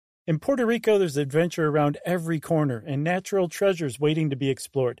In Puerto Rico, there's adventure around every corner and natural treasures waiting to be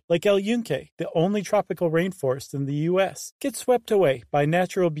explored, like El Yunque, the only tropical rainforest in the U.S. Get swept away by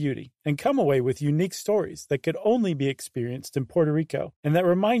natural beauty and come away with unique stories that could only be experienced in Puerto Rico and that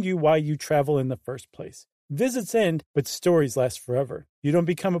remind you why you travel in the first place. Visits end, but stories last forever. You don't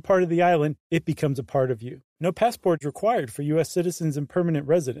become a part of the island, it becomes a part of you. No passport required for U.S. citizens and permanent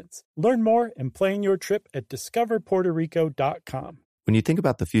residents. Learn more and plan your trip at discoverpuertorico.com. When you think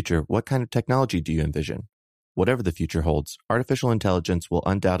about the future, what kind of technology do you envision? Whatever the future holds, artificial intelligence will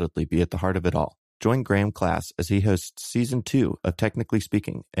undoubtedly be at the heart of it all. Join Graham Class as he hosts Season 2 of Technically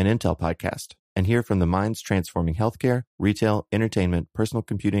Speaking, an Intel podcast, and hear from the minds transforming healthcare, retail, entertainment, personal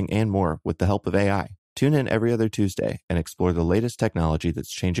computing, and more with the help of AI. Tune in every other Tuesday and explore the latest technology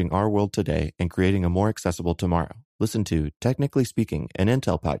that's changing our world today and creating a more accessible tomorrow. Listen to Technically Speaking, an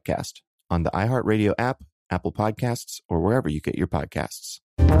Intel podcast on the iHeartRadio app, Apple Podcasts, or wherever you get your podcasts.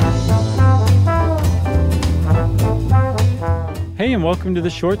 Hey, and welcome to The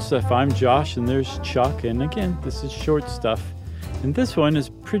Short Stuff. I'm Josh, and there's Chuck, and again, this is Short Stuff. And this one is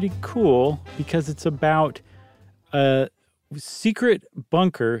pretty cool because it's about a secret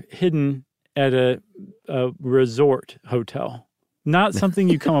bunker hidden at a resort hotel. Not something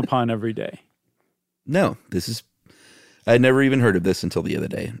you come upon every day. No, I'd never even heard of this until the other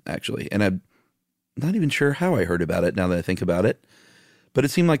day, actually. And I'm not even sure how I heard about it now that I think about it. But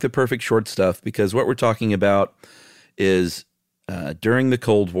it seemed like the perfect Short Stuff because what we're talking about is during the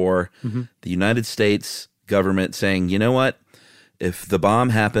Cold War, the United States government saying, you know what, if the bomb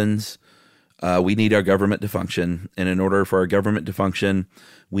happens, we need our government to function. And in order for our government to function,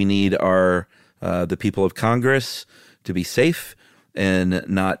 we need the people of Congress to be safe and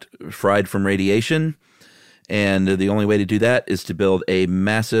not fried from radiation. And the only way to do that is to build a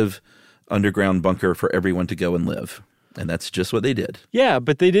massive underground bunker for everyone to go and live. And that's just what they did. Yeah,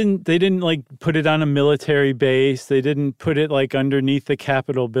 but they didn't like put it on a military base. They didn't put it like underneath the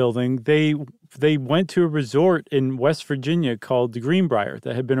Capitol building. They went to a resort in West Virginia called the Greenbrier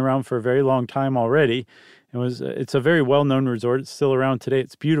that had been around for a very long time already. It's a very well-known resort. It's still around today.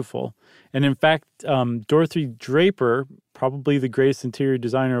 It's beautiful. And in fact, Dorothy Draper, probably the greatest interior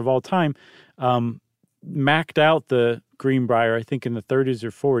designer of all time, macked out the Greenbrier, I think in the 30s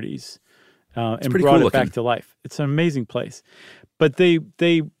or 40s, and brought it back to life. It's an amazing place. But they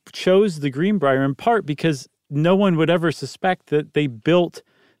chose the Greenbrier in part because no one would ever suspect that they built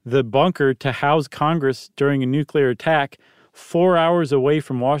the bunker to house Congress during a nuclear attack 4 hours away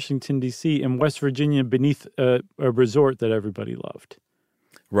from Washington, D.C. in West Virginia beneath a resort that everybody loved.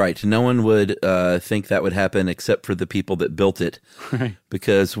 Right. No one would think that would happen except for the people that built it. Right.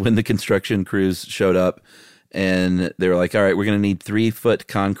 Because when the construction crews showed up and they were like, all right, we're going to need 3-foot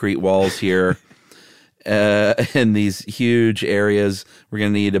concrete walls here in these huge areas. We're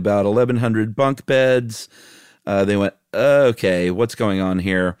going to need about 1,100 bunk beds. They went, okay, what's going on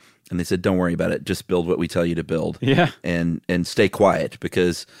here? And they said, don't worry about it. Just build what we tell you to build. Yeah. And stay quiet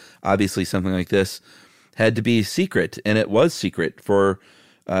because obviously something like this had to be secret. And it was secret for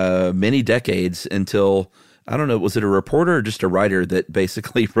many decades until, I don't know, was it a reporter or just a writer that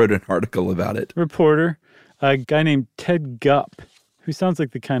basically wrote an article about it? Reporter, a guy named Ted Gupp, who sounds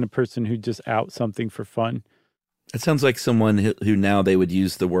like the kind of person who just out something for fun. It sounds like someone who now they would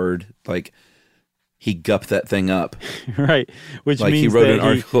use the word like, he gupped that thing up. Right. Which like means he wrote that an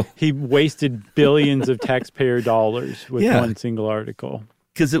article. He wasted billions of taxpayer dollars with one single article.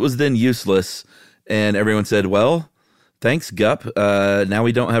 Because it was then useless. And everyone said, well, thanks, Gupp. Now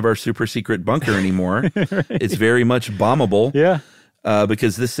we don't have our super secret bunker anymore. Right. It's very much bombable. Yeah.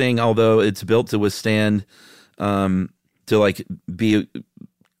 Because this thing, although it's built to withstand, to like be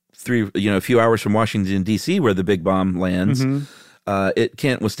a few hours from Washington, D.C., where the big bomb lands, it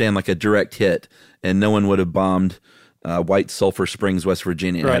can't withstand like a direct hit. And no one would have bombed White Sulphur Springs, West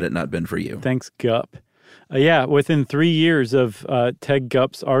Virginia, had it not been for you. Thanks, Gupp. Within 3 years of Ted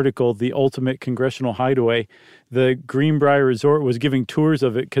Gupp's article, The Ultimate Congressional Hideaway, the Greenbrier Resort was giving tours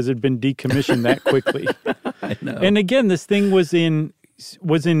of it because it had been decommissioned that quickly. I know. And again, this thing was in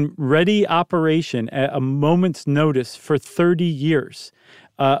ready operation at a moment's notice for 30 years.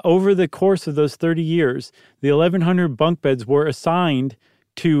 Over the course of those 30 years, the 1,100 bunk beds were assigned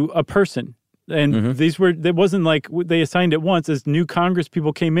to a person. And it wasn't like they assigned it once. As new Congress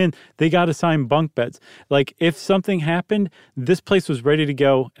people came in, they got assigned bunk beds. Like if something happened, this place was ready to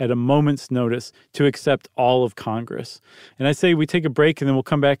go at a moment's notice to accept all of Congress. And I say we take a break and then we'll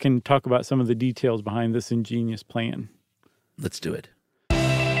come back and talk about some of the details behind this ingenious plan. Let's do it.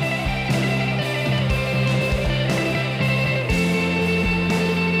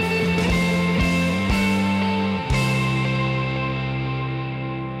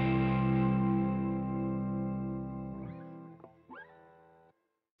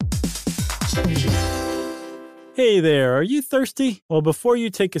 Hey there, are you thirsty? Well, before you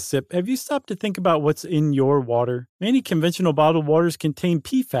take a sip, have you stopped to think about what's in your water? Many conventional bottled waters contain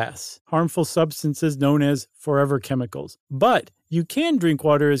PFAS, harmful substances known as forever chemicals. But you can drink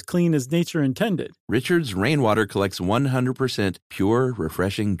water as clean as nature intended. Richard's Rainwater collects 100% pure,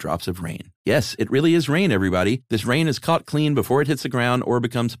 refreshing drops of rain. Yes, it really is rain, everybody. This rain is caught clean before it hits the ground or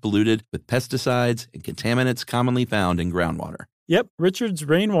becomes polluted with pesticides and contaminants commonly found in groundwater. Yep, Richard's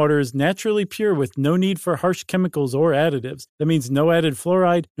Rainwater is naturally pure with no need for harsh chemicals or additives. That means no added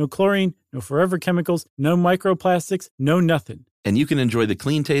fluoride, no chlorine, no forever chemicals, no microplastics, no nothing. And you can enjoy the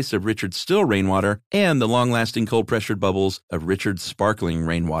clean taste of Richard's still rainwater and the long-lasting cold-pressured bubbles of Richard's sparkling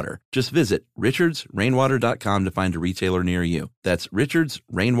rainwater. Just visit richardsrainwater.com to find a retailer near you. That's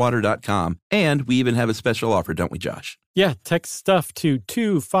richardsrainwater.com. And we even have a special offer, don't we, Josh? Yeah, text stuff to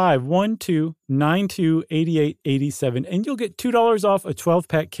 2512928887 and you'll get $2 off a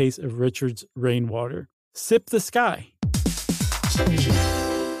 12-pack case of Richard's Rainwater. Sip the sky.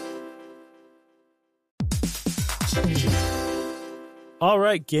 All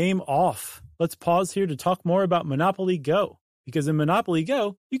right, game off. Let's pause here to talk more about Monopoly Go. Because in Monopoly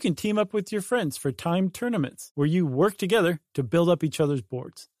Go, you can team up with your friends for timed tournaments where you work together to build up each other's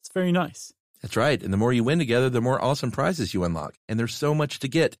boards. It's very nice. That's right. And the more you win together, the more awesome prizes you unlock. And there's so much to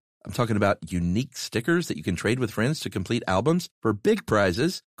get. I'm talking about unique stickers that you can trade with friends to complete albums for big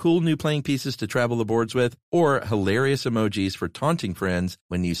prizes, cool new playing pieces to travel the boards with, or hilarious emojis for taunting friends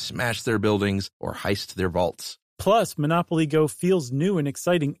when you smash their buildings or heist their vaults. Plus, Monopoly Go feels new and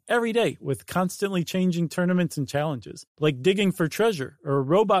exciting every day with constantly changing tournaments and challenges, like digging for treasure or a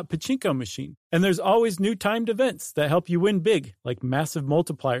robot pachinko machine. And there's always new timed events that help you win big, like massive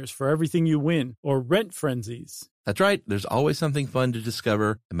multipliers for everything you win or rent frenzies. That's right. There's always something fun to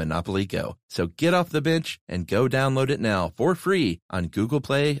discover in Monopoly Go. So get off the bench and go download it now for free on Google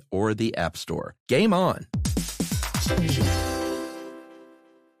Play or the App Store. Game on!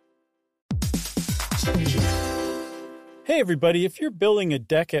 Hey everybody, if you're building a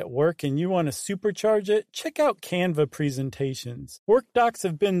deck at work and you want to supercharge it, check out Canva presentations. Work docs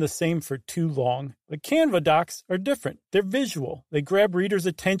have been the same for too long, but Canva docs are different. They're visual. They grab readers'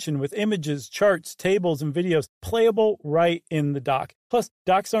 attention with images, charts, tables, and videos playable right in the doc. Plus,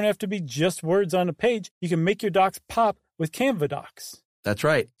 docs don't have to be just words on a page. You can make your docs pop with Canva docs. That's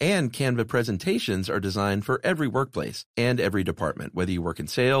right. And Canva presentations are designed for every workplace and every department. Whether you work in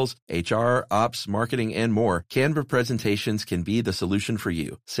sales, HR, ops, marketing, and more, Canva presentations can be the solution for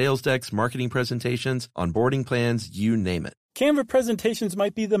you. Sales decks, marketing presentations, onboarding plans, you name it. Canva presentations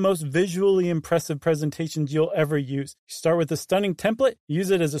might be the most visually impressive presentations you'll ever use. You start with a stunning template, use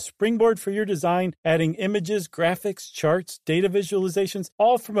it as a springboard for your design, adding images, graphics, charts, data visualizations,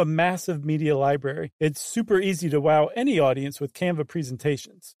 all from a massive media library. It's super easy to wow any audience with Canva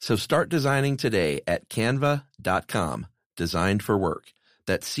presentations. So start designing today at canva.com. Designed for work.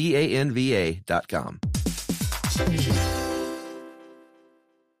 That's CANVA.com.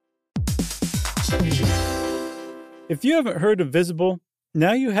 If you haven't heard of Visible,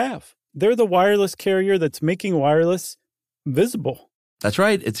 now you have. They're the wireless carrier that's making wireless visible. That's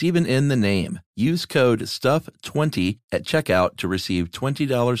right. It's even in the name. Use code STUFF20 at checkout to receive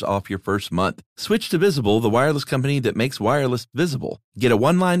 $20 off your first month. Switch to Visible, the wireless company that makes wireless visible. Get a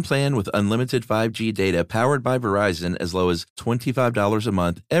one-line plan with unlimited 5G data powered by Verizon as low as $25 a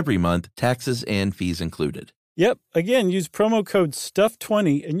month every month, taxes and fees included. Yep. Again, use promo code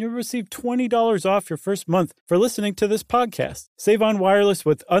STUFF20 and you'll receive $20 off your first month for listening to this podcast. Save on wireless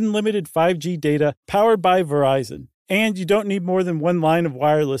with unlimited 5G data powered by Verizon. And you don't need more than one line of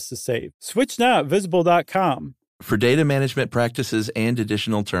wireless to save. Switch now at Visible.com. For data management practices and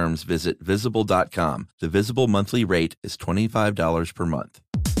additional terms, visit Visible.com. The Visible monthly rate is $25 per month.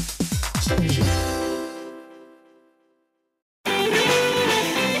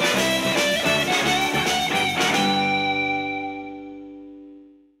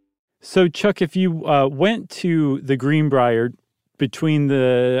 So, Chuck, if you went to the Greenbrier between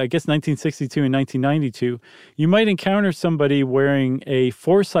the, 1962 and 1992, you might encounter somebody wearing a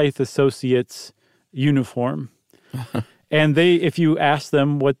Forsyth Associates uniform. And if you ask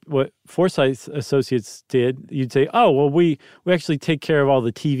them what Forsyth Associates did, you'd say, oh, well, we actually take care of all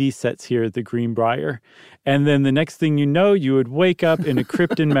the TV sets here at the Greenbrier. And then the next thing you know, you would wake up in a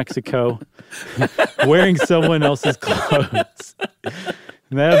crypt in Mexico wearing someone else's clothes.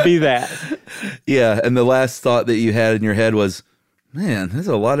 That'd be that. Yeah, and the last thought that you had in your head was, man, there's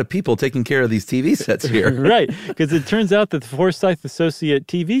a lot of people taking care of these TV sets here. Right, because it turns out that the Forsyth Associate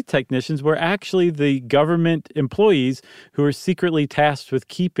TV technicians were actually the government employees who were secretly tasked with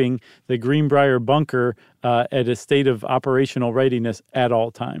keeping the Greenbrier bunker at a state of operational readiness at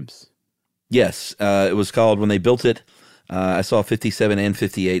all times. Yes, it was called, when they built it, I saw 57 and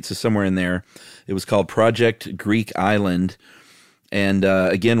 58, so somewhere in there. It was called Project Greek Island. And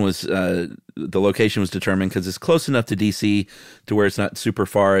again, the location was determined because it's close enough to D.C. to where it's not super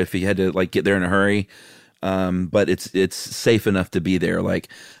far if you had to like get there in a hurry. But it's safe enough to be there. Like,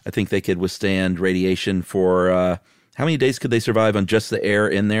 I think they could withstand radiation for how many days could they survive on just the air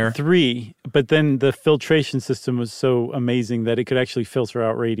in there? 3, but then the filtration system was so amazing that it could actually filter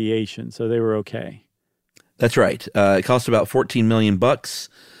out radiation, so they were okay. That's right. It cost about $14 million.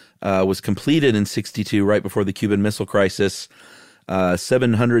 Was completed in 1962, right before the Cuban Missile Crisis.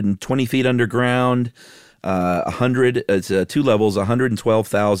 720 feet underground. 100. It's 2 levels,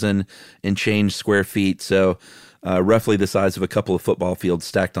 112,000 and change square feet. So roughly the size of a couple of football fields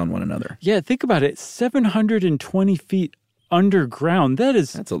stacked on one another. Yeah, think about it. 720 feet underground.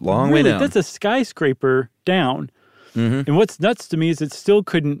 That's a long way down. That's a skyscraper down. Mm-hmm. And what's nuts to me is it still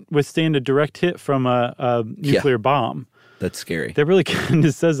couldn't withstand a direct hit from a nuclear bomb. That's scary. That really kind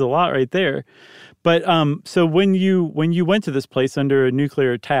of says a lot right there. But so when you went to this place under a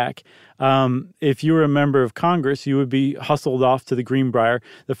nuclear attack, if you were a member of Congress, you would be hustled off to the Greenbrier.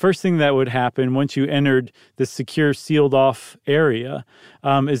 The first thing that would happen once you entered the secure, sealed-off area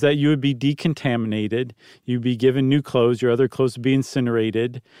is that you would be decontaminated. You'd be given new clothes. Your other clothes would be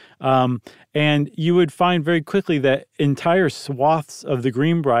incinerated. And you would find very quickly that entire swaths of the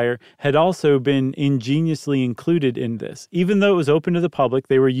Greenbrier had also been ingeniously included in this. Even though it was open to the public,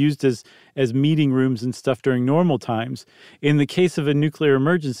 they were used as meeting rooms and stuff during normal times. In the case of a nuclear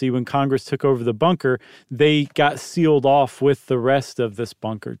emergency, when Congress took over the bunker, they got sealed off with the rest of this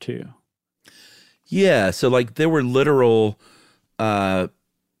bunker too. Yeah, so like there were literal, like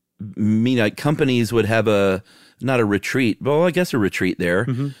companies would have not a retreat, well, I guess a retreat there.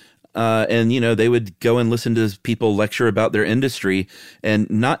 Mm-hmm. And, they would go and listen to people lecture about their industry, and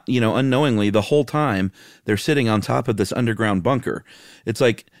not, unknowingly the whole time they're sitting on top of this underground bunker. It's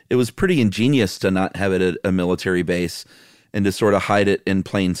like, it was pretty ingenious to not have it at a military base and to sort of hide it in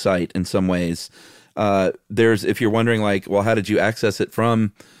plain sight in some ways. If you're wondering like, well, how did you access it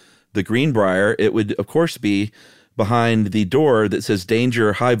from the Greenbrier? It would, of course, be behind the door that says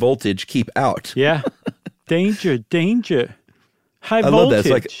danger, high voltage, keep out. Yeah. Danger. High voltage. I love that. It's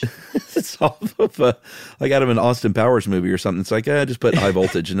like it's off of like out of an Austin Powers movie or something. It's like, just put high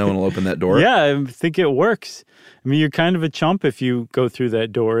voltage and no one will open that door. Yeah, I think it works. I mean, you're kind of a chump if you go through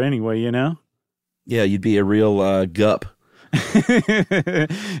that door anyway, Yeah, you'd be a real gup. Nice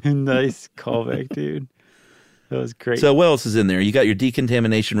callback, dude. That was great. So what else is in there? You got your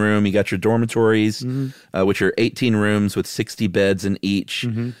decontamination room. You got your dormitories, mm-hmm. Which are 18 rooms with 60 beds in each.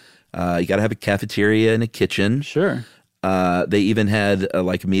 Mm-hmm. You got to have a cafeteria and a kitchen. Sure. They even had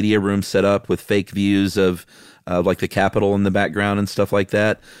like media rooms set up with fake views of like the Capitol in the background and stuff like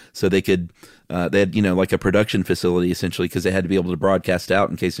that. So they could, they had, like a production facility essentially, because they had to be able to broadcast out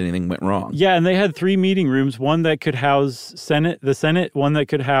in case anything went wrong. Yeah, and they had 3 meeting rooms, one that could house the Senate, one that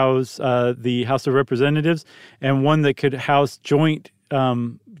could house the House of Representatives, and one that could house joint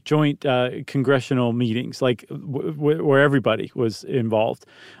congressional meetings, like where everybody was involved.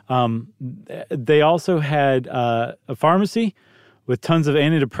 They also had a pharmacy with tons of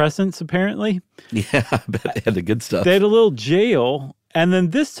antidepressants, apparently. Yeah, I bet they had the good stuff. They had a little jail. And then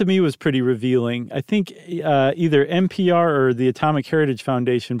this, to me, was pretty revealing. I think either NPR or the Atomic Heritage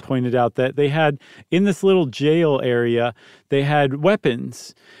Foundation pointed out that they had, in this little jail area, they had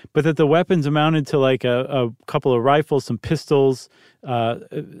weapons, but that the weapons amounted to like a couple of rifles, some pistols,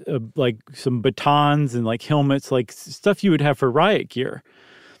 like some batons and like helmets, like stuff you would have for riot gear.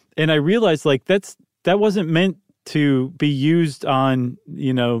 And I realized like that wasn't meant to be used on,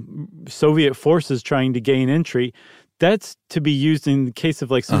 Soviet forces trying to gain entry. That's to be used in the case of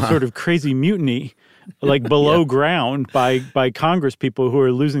like some sort of crazy mutiny, like below ground by Congress people who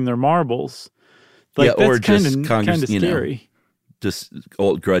are losing their marbles. Like, yeah, or that's just Congress, kind of scary. Just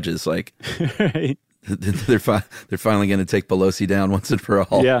old grudges. Like right. they're finally going to take Pelosi down once and for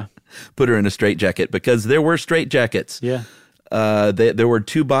all. Yeah, put her in a straitjacket, because there were straitjackets. Yeah, there were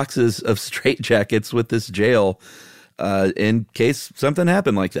 2 boxes of straitjackets with this jail in case something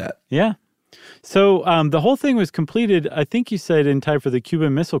happened like that. Yeah. So the whole thing was completed, I think you said, in time for the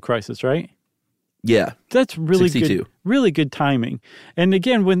Cuban Missile Crisis, right? Yeah. That's really 62. good, really good timing. And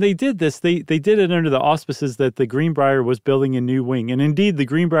again, when they did this, they did it under the auspices that the Greenbrier was building a new wing. And indeed, the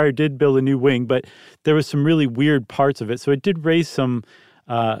Greenbrier did build a new wing, but there was some really weird parts of it. So it did raise some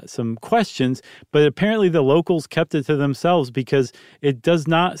questions, but apparently the locals kept it to themselves because it does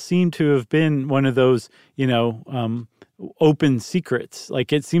not seem to have been one of those, open secrets.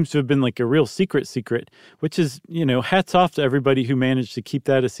 Like it seems to have been like a real secret, which is, hats off to everybody who managed to keep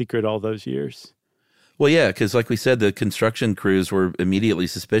that a secret all those years. Well, yeah, because like we said, the construction crews were immediately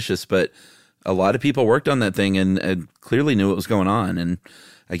suspicious, but a lot of people worked on that thing and clearly knew what was going on. And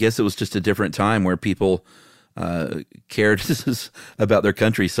I guess it was just a different time where people cared about their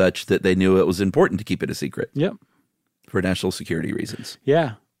country such that they knew it was important to keep it a secret. Yep. For national security reasons.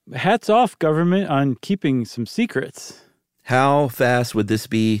 Yeah. Hats off, government, on keeping some secrets. How fast would this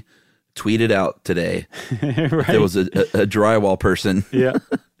be tweeted out today? Right. If there was a drywall person yeah.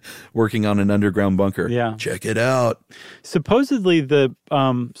 working on an underground bunker. Yeah. Check it out. Supposedly, the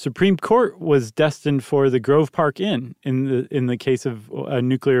Supreme Court was destined for the Grove Park Inn in the case of a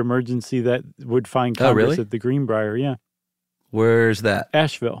nuclear emergency that would find Congress really? at the Greenbrier. Yeah. Where's that?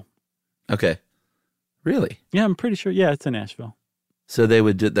 Asheville. Okay. Really? Yeah, I'm pretty sure. Yeah, it's in Asheville. So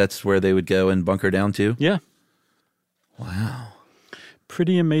that's where they would go and bunker down to? Yeah. Wow.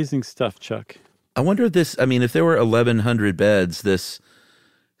 Pretty amazing stuff, Chuck. I wonder if there were 1,100 beds, this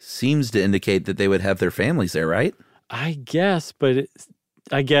seems to indicate that they would have their families there, right? I guess,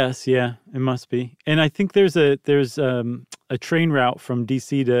 yeah, it must be. And I think there's a train route from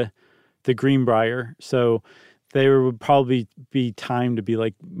DC to the Greenbrier, so there would probably be time to be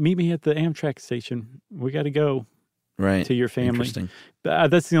like, meet me at the Amtrak station. We got to go to your family. Interesting.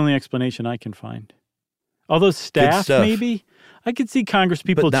 That's the only explanation I can find. Although staff, maybe I could see Congress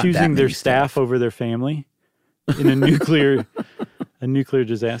people choosing their staff over their family in a nuclear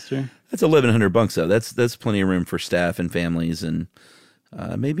disaster. That's 1,100 bunks, though. That's plenty of room for staff and families, and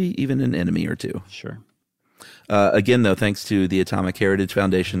maybe even an enemy or two. Sure. Again, though, thanks to the Atomic Heritage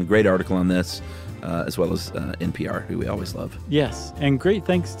Foundation, great article on this, as well as NPR, who we always love. Yes, and great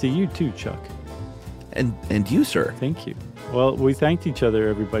thanks to you too, Chuck. And you, sir. Thank you. Well, we thanked each other,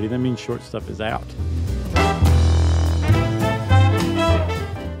 everybody. That means Short Stuff is out.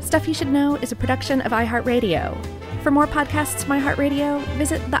 Stuff You Should Know is a production of iHeartRadio. For more podcasts from iHeartRadio,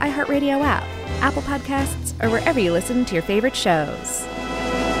 visit the iHeartRadio app, Apple Podcasts, or wherever you listen to your favorite shows.